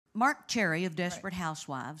Marc Cherry of Desperate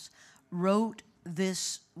Housewives wrote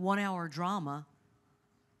this 1-hour drama,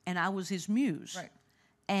 and I was his muse. Right.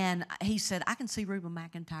 And he said, I can see Reba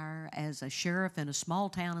McEntire as a sheriff in a small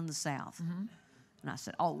town in the South. Mm-hmm. And I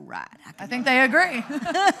said, all right. I think they agree.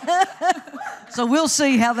 So we'll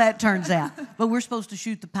see how that turns out. But we're supposed to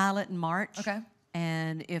shoot the pilot in March. Okay.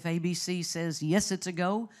 And if ABC says, yes, it's a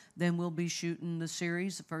go, then we'll be shooting the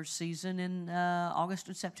series, the first season, in August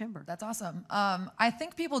and September. That's awesome. I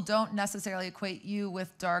think people don't necessarily equate you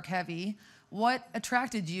with dark heavy. What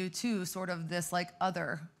attracted you to sort of this like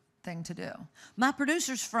other thing to do? My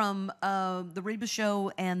producers from the Reba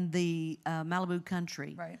Show and the Malibu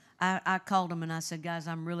Country, Right. I called them and I said, guys,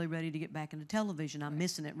 I'm really ready to get back into television. I'm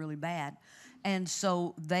missing it really bad. And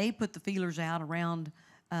so they put the feelers out around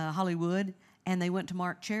Hollywood, and they went to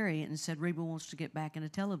Marc Cherry and said, Reba wants to get back into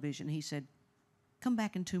television. He said, come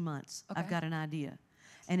back in 2 months. Okay. I've got an idea.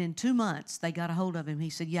 And in 2 months, they got a hold of him.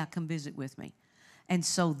 He said, yeah, come visit with me. And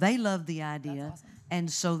so they loved the idea. That's awesome.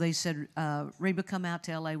 And so they said, Reba, come out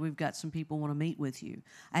to L.A. We've got some people want to meet with you.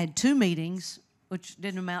 I had 2 meetings, which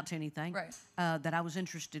didn't amount to anything, Right. that I was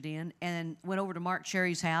interested in, and went over to Marc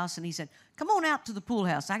Cherry's house, and he said, come on out to the pool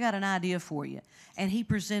house. I got an idea for you. And he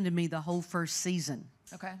presented me the whole first season.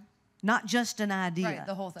 Okay. Not just an idea. Right,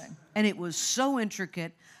 the whole thing. And it was so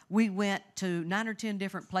intricate. We went to 9 or 10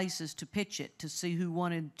 different places to pitch it, to see who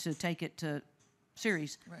wanted to take it to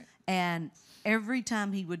series. Right. And every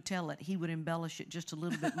time he would tell it, he would embellish it just a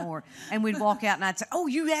little bit more. And we'd walk out and I'd say, oh,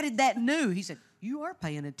 you added that new. He said, you are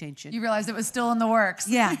paying attention. You realized it was still in the works.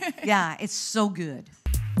 Yeah, yeah, it's so good.